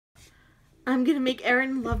I'm gonna make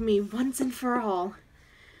Aaron love me once and for all.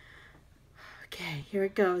 Okay, here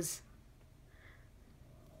it goes.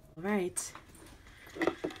 Alright.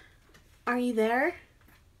 Are you there?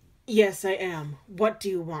 Yes, I am. What do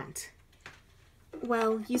you want?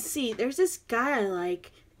 Well, you see, there's this guy I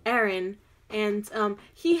like, Aaron, and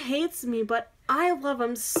he hates me, but I love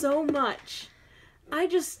him so much. I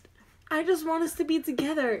just want us to be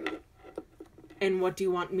together. And what do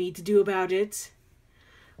you want me to do about it?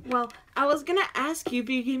 Well, I was gonna ask you if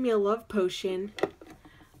you gave me a love potion.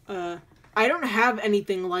 I don't have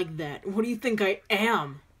anything like that. What do you think I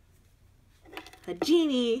am? A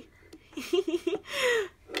genie.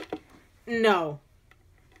 No.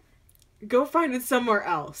 Go find it somewhere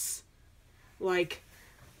else. Like,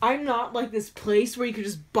 I'm not like this place where you can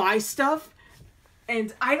just buy stuff,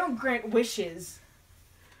 and I don't grant wishes.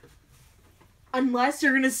 Unless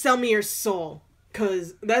you're gonna sell me your soul,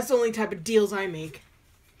 'cause that's the only type of deals I make.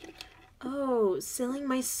 Oh, selling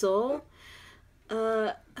my soul?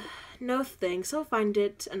 No thanks. I'll find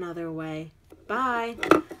it another way. Bye.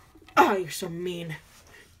 Oh, you're so mean.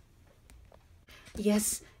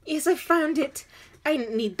 Yes, I found it. I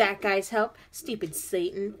didn't need that guy's help. Stupid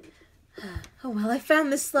Satan. Oh well, I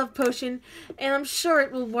found this love potion, and I'm sure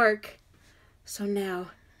it will work. So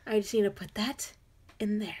now, I just need to put that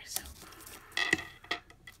in there, so.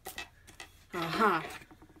 Aha.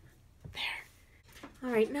 There.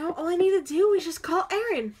 Alright, now all I need to do is just call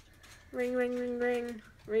Aaron. Ring, ring, ring, ring.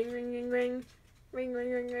 Ring, ring, ring, ring. Ring,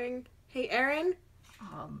 ring, ring, ring. Hey, Aaron?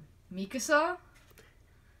 Mikasa?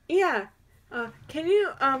 Yeah. Can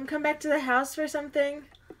you, come back to the house for something?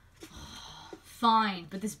 Fine,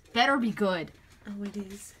 but this better be good. Oh, it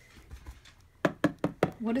is.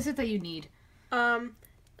 What is it that you need?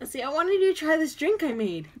 Let's see, I wanted you to try this drink I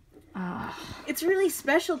made. It's really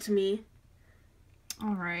special to me.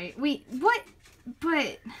 Alright. Wait, what?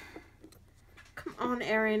 But... Come on,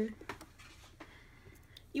 Aaron.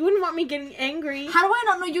 You wouldn't want me getting angry. How do I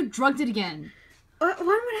not know you drugged it again? Why would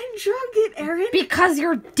I drug it, Aaron? Because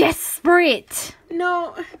you're desperate!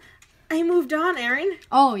 No, I moved on, Aaron.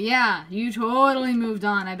 Oh, yeah. You totally moved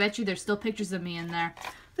on. I bet you there's still pictures of me in there.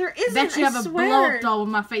 There isn't, I bet you have I a swear. blow-up doll with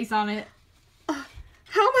my face on it.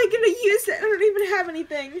 How am I gonna use it? I don't even have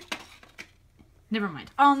anything. Never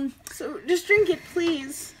mind. So, just drink it,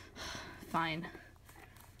 please. Fine.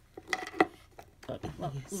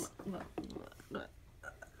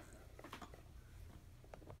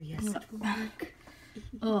 Yes, it will work.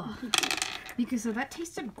 Ugh. Mikasa, that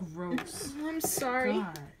tasted gross. I'm sorry.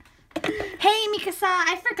 God. Hey, Mikasa,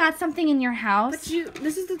 I forgot something in your house. But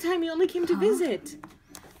this is the time you only came to visit.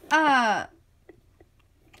 Fine.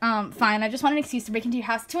 I just want an excuse to break into your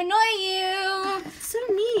house to annoy you. That's so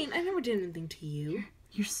mean. I never did anything to you.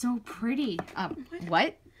 You're so pretty.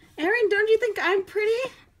 What? Aaron, don't you think I'm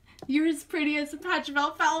pretty? You're as pretty as a patch of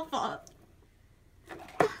alfalfa.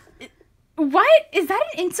 What? Is that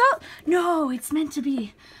an insult? No, it's meant to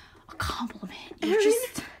be a compliment. You're Aaron,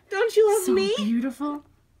 just don't you love so me? beautiful.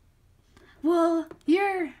 Well,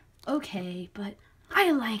 you're okay, but I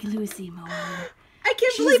like Lucy more. I can't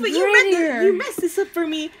She's believe it. prettier. You messed this up for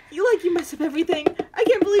me. You mess up everything. I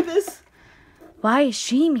can't believe this. Why is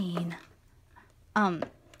she mean?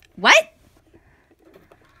 What?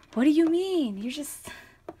 What do you mean? You're just...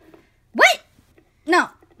 What? No.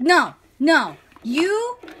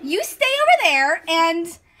 You stay over there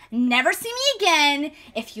and never see me again.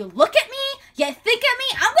 If you look at me, you think of me,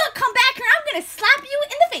 I'm gonna come back here, I'm gonna slap you in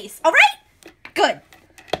the face, alright? Good.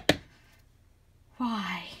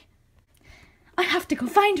 Why? I have to go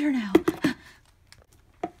find her now.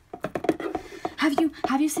 Have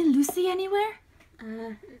you seen Lucy anywhere?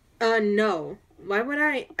 No. Why would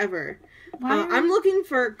I ever? Why I'm looking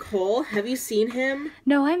for Cole. Have you seen him?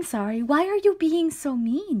 No, I'm sorry. Why are you being so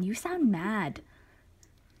mean? You sound mad.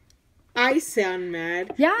 I sound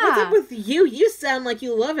mad. Yeah. What's up with you? You sound like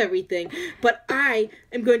you love everything. But I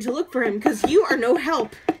am going to look for him because you are no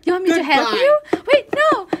help. You want me to help Goodbye. you? Wait,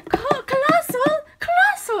 no! Colossal!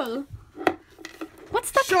 What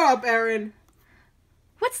stuck Shut up, Aaron.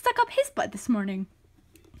 What stuck up his butt this morning?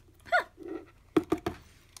 Huh.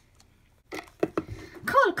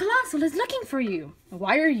 Colossal is looking for you.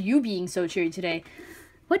 Why are you being so cheery today?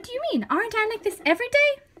 What do you mean? Aren't I like this every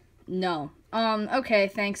day? No. Okay,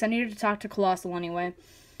 thanks. I needed to talk to Colossal anyway.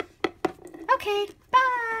 Okay,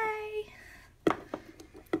 bye.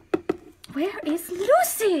 Where is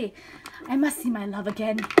Lucy? I must see my love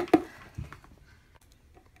again.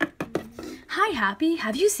 Hi, Happy.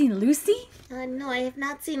 Have you seen Lucy? No, I have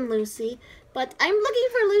not seen Lucy, but I'm looking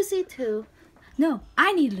for Lucy too. No,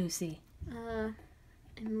 I need Lucy.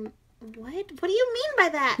 And What? What do you mean by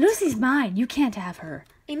that? Lucy's mine. You can't have her.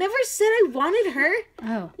 I never said I wanted her.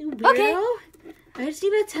 Oh. You weirdo. Okay. I just need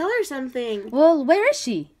to tell her something. Well, where is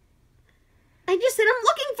she? I just said I'm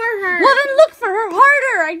looking for her. Well, then look for her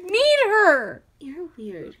harder. I need her. You're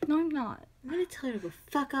weird. No, I'm not. I'm gonna tell her to go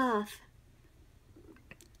fuck off.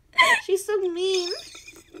 She's so mean.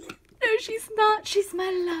 No, she's not. She's my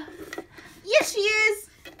love. Yes, she is.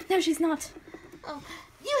 No, she's not. Oh,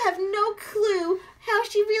 you have no clue how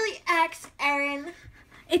she really acts, Erin.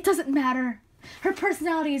 It doesn't matter. Her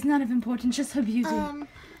personality is none of importance, just her beauty. Well,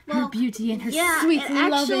 her beauty and her yeah, sweet, it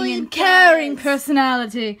loving, actually and caring does.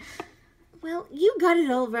 personality. Well, you got it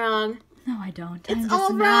all wrong. No, I don't. It's I'm just all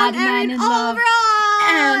a wrong, madman Erin. in All love. wrong.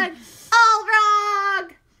 And All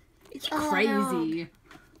wrong. It's you're all crazy. wrong.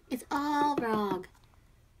 It's all wrong.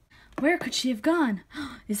 Where could she have gone?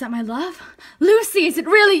 Is that my love? Lucy, is it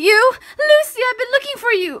really you? Lucy, I've been looking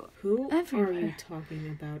for you. Who are Everywhere. you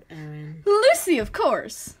talking about, Erin? Lucy, of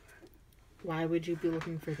course. Why would you be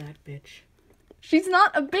looking for that bitch? She's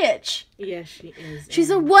not a bitch. Yes, she is. She's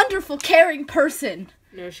a Erin. wonderful, caring person.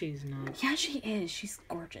 No, she's not. Yeah, she is. She's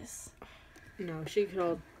gorgeous. No, she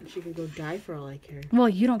could go die for all I care. Well,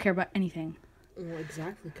 you don't care about anything. Well,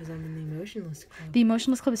 exactly, because I'm in the Emotionless Club. The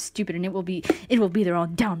Emotionless Club is stupid, and it will be their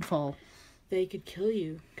own downfall. They could kill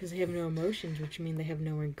you because they have no emotions, which mean they have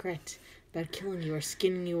no regret about killing you or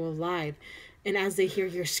skinning you alive. And as they hear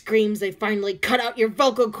your screams, they finally cut out your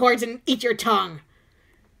vocal cords and eat your tongue.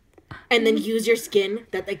 And then use your skin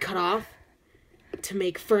that they cut off to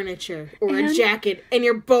make furniture or a And- jacket, and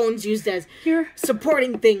your bones used as You're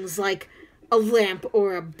supporting things like a lamp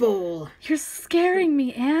or a bowl. scaring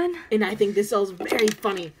me, Anne. And I think this is very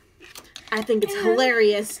funny. I think it's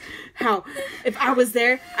hilarious how, if I was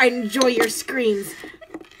there, I'd enjoy your screams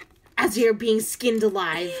as you're being skinned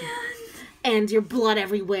alive. And your blood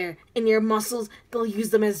everywhere. And your muscles, they'll use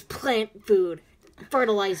them as plant food.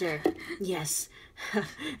 Fertilizer. Yes.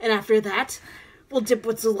 And after that, we'll dip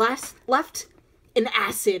what's left in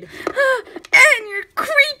acid. Anne, you're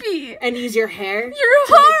creepy. And use your hair. You're to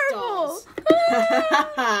make horrible. dolls.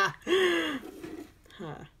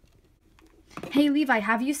 Hey, Levi,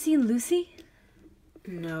 have you seen Lucy?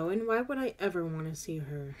 No, and why would I ever want to see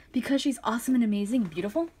her? Because she's awesome and amazing and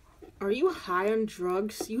beautiful. Are you high on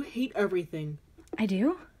drugs? You hate everything. I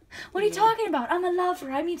do? What are you talking about? I'm a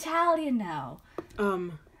lover. I'm Italian now.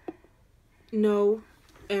 No,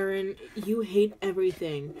 Erin, you hate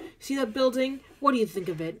everything. See that building? What do you think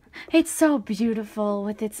of it? It's so beautiful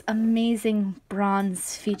with its amazing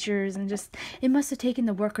bronze features and just, it must have taken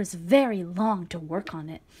the workers very long to work on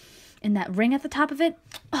it. And that ring at the top of it,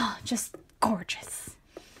 oh, just gorgeous.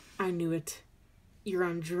 I knew it. You're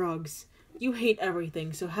on drugs. You hate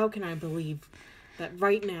everything, so how can I believe that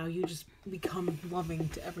right now you just become loving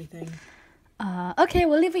to everything? Okay,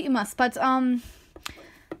 well, leave it you must, but,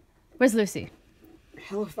 where's Lucy?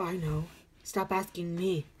 Hell if I know. Stop asking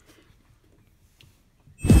me.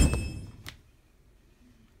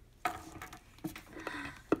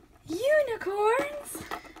 Unicorns?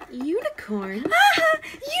 Unicorn?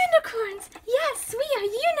 Unicorns! Yes, we are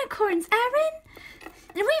unicorns, Erin!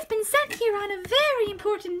 And we've been sent here on a very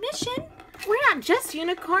important mission. We're not just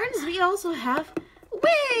unicorns, we also have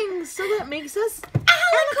wings, so that makes us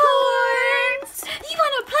Alicorns! You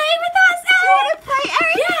want to play with us, Erin? You want to play,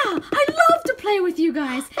 Erin? Yeah, I'd love to play with you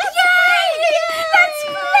guys. Yay! Let's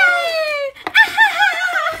play!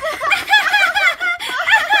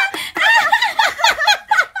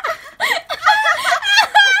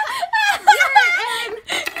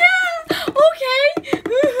 Okay. You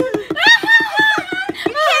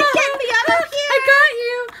can't get me out of here! I got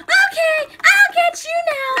you. Okay, I'll get you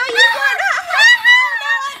now. No, you won't.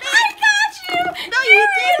 I got you. No, you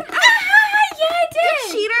didn't. Yeah, I did. You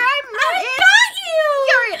cheater, I'm not I it. got you.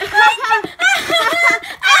 You're it.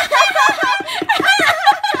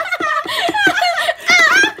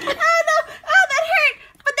 Oh no! Oh, that hurt!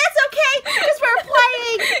 But that's okay, because we're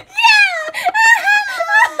playing!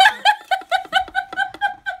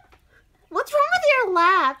 What's wrong with your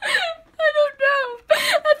laugh? I don't know.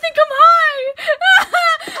 I think I'm high.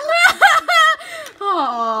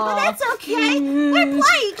 But that's okay. We're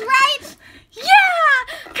playing, right? Yeah!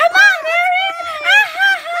 Come on, Erin!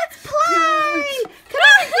 Let's play! Come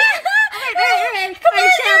on here! Alright. Come on,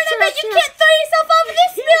 Erin, I bet you can't throw yourself off of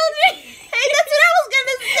this building! Hey, that's what I was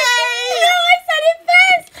gonna say! No, I said it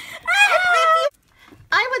first!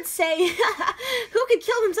 I would say, who could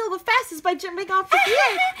kill themselves the fastest by jumping off the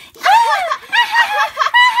here?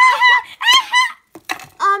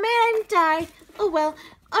 Oh man, I died. Oh well.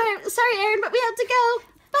 Alright, sorry Erin, but we have to go.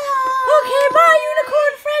 Bye! Okay, bye,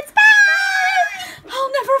 unicorn friends! Bye!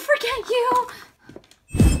 I'll never forget you!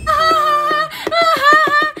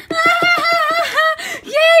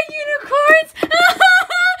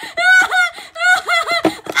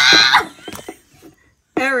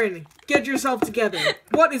 yourself together.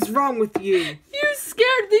 What is wrong with you? You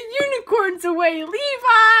scared the unicorns away,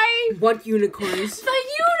 Levi! What unicorns? The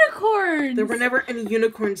unicorns! There were never any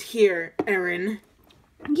unicorns here, Erin.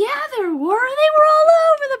 Yeah, there were. They were all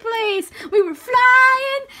over the place. We were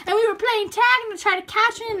flying, and we were playing tag, and I tried to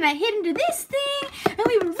catch one, and I hit into this thing, and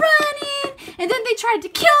we were running, and then they tried to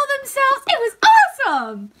kill themselves. It was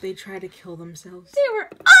awesome! They tried to kill themselves. They were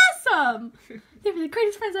awesome! They were the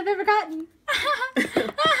greatest friends I've ever gotten.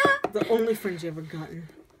 The only friends you ever gotten.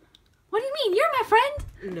 What do you mean? You're my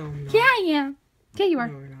friend? No, I'm not. Yeah, I am. Yeah, you are.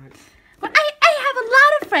 No, we're not. Well, I have a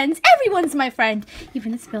lot of friends. Everyone's my friend.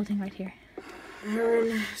 Even this building right here.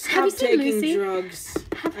 Erin, Have stop you seen taking Lucy? drugs.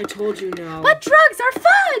 I told you no. But drugs are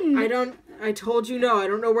fun! I told you no. I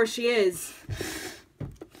don't know where she is.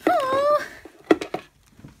 Oh.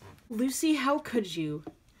 Lucy, how could you?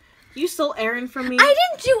 You stole Erin from me? I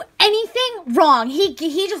didn't do anything wrong. He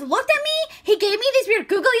just looked at me, he gave me these weird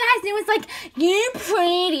googly eyes, and it was like, you're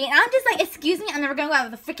pretty. And I'm just like, excuse me, I'm never going to go out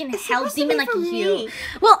with a freaking hell demon like you. Me.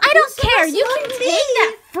 Well, I don't care. supposed You to can love take me.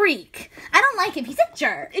 that freak. I don't like him. He's a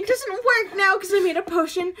jerk. It doesn't work now because I made a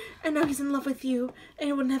potion, and now he's in love with you, and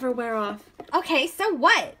it will never wear off. Okay, so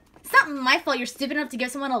what? It's not my fault you're stupid enough to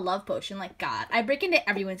give someone a love potion. Like, God, I break into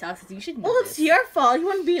everyone's houses. You should know Well, it's this. your fault. He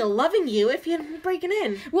wouldn't be loving you if he hadn't been breaking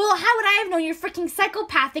in. Well, how would I have known you're freaking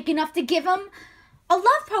psychopathic enough to give him a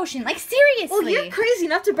love potion? Like, seriously. Well, you're crazy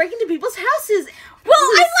enough to break into people's houses. Well, I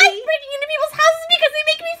Lucy. like breaking into people's houses because they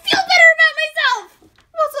make me feel better about myself.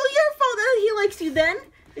 Well, it's all your fault that he likes you then.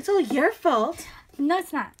 It's all your fault. No,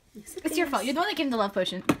 it's not. Yes, It's your fault. You're the one that gave him the love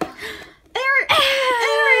potion.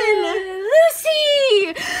 Erin! Lucy!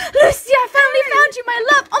 Lucy, I finally found you, my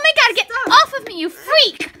love. Oh my God, get off of me, you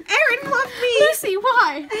freak! Erin, love me! Lucy,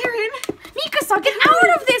 why? Erin! Mikasa, get out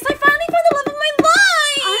of this! I finally found the love of my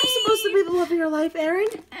life! I'm supposed to be the love of your life, Erin.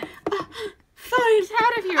 Fine. Get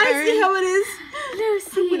out of here, I see Erin. how it is.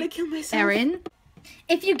 Lucy. I'm gonna kill myself. Erin?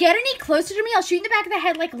 If you get any closer to me, I'll shoot you in the back of the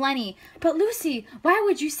head like Lenny. But Lucy, why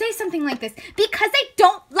would you say something like this? Because I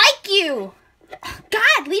don't like you!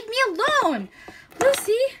 God, leave me alone!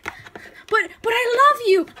 Lucy, but I love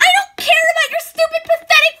you! I don't care about your stupid,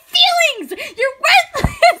 pathetic feelings! You're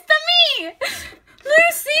worthless to me!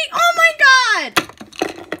 Lucy, oh my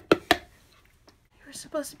God! We were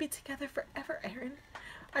supposed to be together forever, Erin.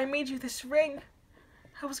 I made you this ring.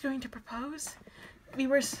 I was going to propose. We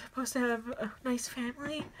were supposed to have a nice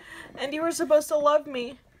family, and you were supposed to love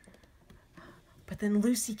me. But then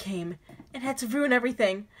Lucy came and had to ruin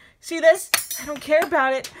everything. See this? I don't care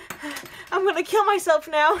about it. I'm gonna kill myself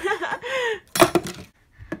now.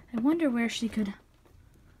 I wonder where she could...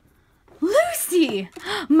 Lucy!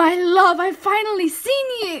 My love, I've finally seen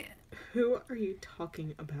you! Who are you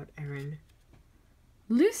talking about, Erin?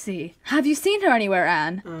 Lucy? Have you seen her anywhere,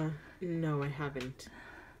 Anne? No, I haven't.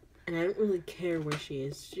 And I don't really care where she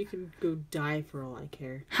is. She can go die for all I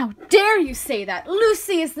care. How dare you say that?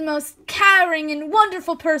 Lucy is the most caring and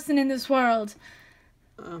wonderful person in this world.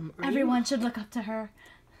 Everyone should look up to her.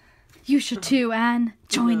 You should too, Anne.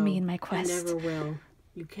 Join me in my quest. I never will.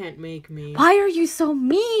 You can't make me. Why are you so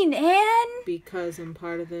mean, Anne? Because I'm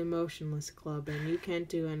part of the Emotionless Club and you can't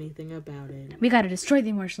do anything about it. We gotta destroy the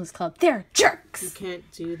Emotionless Club. They're You jerks. can't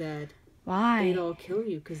do that. Why? They'd all kill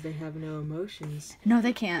you because they have no emotions. No,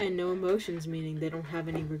 they can't. And no emotions meaning they don't have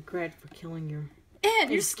any regret for killing you. Anne,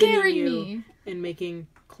 you're and skinning scaring you me. And making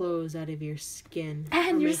clothes out of your skin.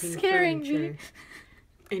 Anne, or you're making scaring me. furniture,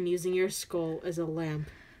 and using your skull as a lamp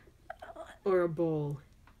or a bowl.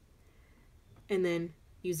 And then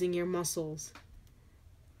using your muscles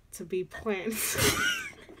to be plants.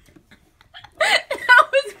 That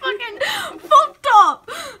was fucking fucked up.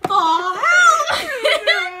 The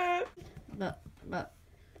hell? But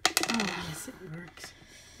Yes, it works.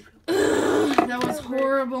 that was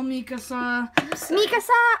horrible, Mikasa. Mikasa,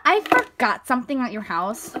 I forgot something at your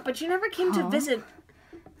house. But you never came to visit.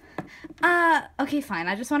 Okay, fine.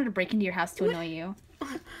 I just wanted to break into your house to annoy you.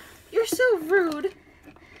 You're so rude.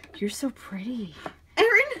 You're so pretty.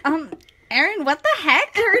 Erin? Erin, what the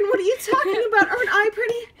heck? Erin, what are you talking about? Aren't I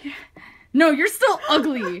pretty? No, you're still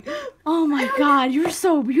ugly. Oh my God, you're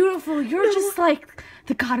so beautiful. You're just like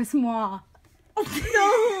the goddess Moi.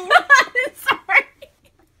 No. Sorry.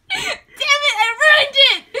 Damn it, I ruined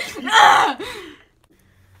it. Ugh.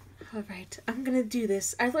 Alright, I'm gonna do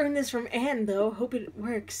this. I learned this from Anne, though. Hope it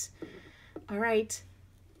works. Alright.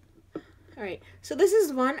 Alright, so this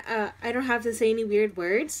is one, I don't have to say any weird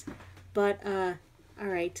words, but,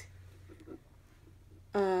 alright.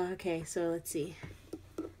 Okay, so let's see.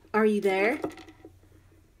 Are you there?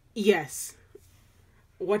 Yes.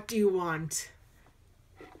 What do you want?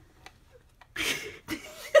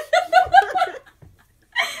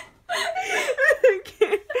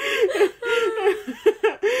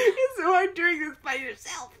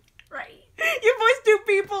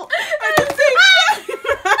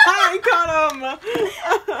 I'm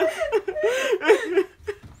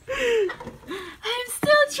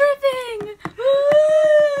still tripping. Woo!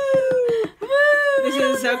 This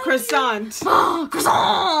is a croissant. Oh,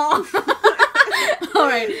 croissant!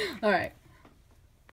 All right.